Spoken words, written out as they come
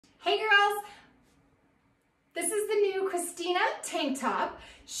Hey girls, this is the new Kristina tank top.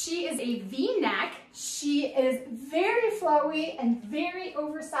 She is a V-neck. She is very flowy and very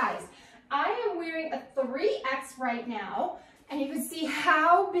oversized. I am wearing a 3X right now, and you can see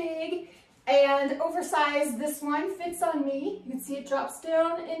how big and oversized this one fits on me. You can see it drops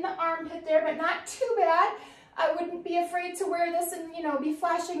down in the armpit there, but not too bad. I wouldn't be afraid to wear this and, be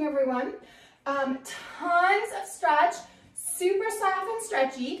flashing everyone. Tons of stretch, super soft and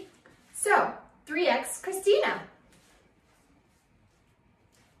stretchy. So, 3X Kristina.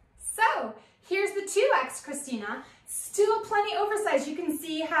 So, here's the 2X Kristina. Still plenty oversized. You can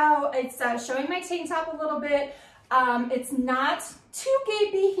see how it's showing my tank top a little bit. It's not too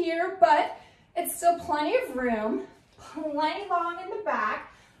gapey here, but it's still plenty of room, plenty long in the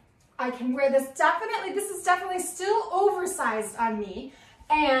back. I can wear this definitely, this is definitely still oversized on me,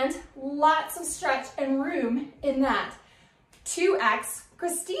 and lots of stretch and room in that 2X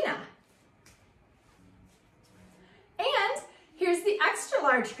Kristina. And here's the extra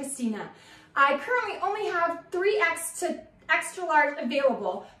large Kristina. I currently only have 3X to extra large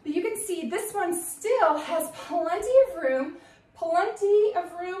available, but you can see this one still has plenty of room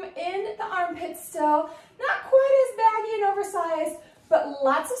in the armpits still. Not quite as baggy and oversized, but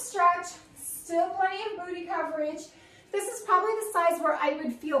lots of stretch, still plenty of booty coverage. This is probably the size where I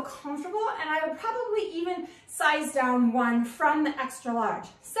would feel comfortable, and I would probably even size down one from the extra large.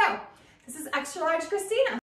 So, this is extra large Kristina.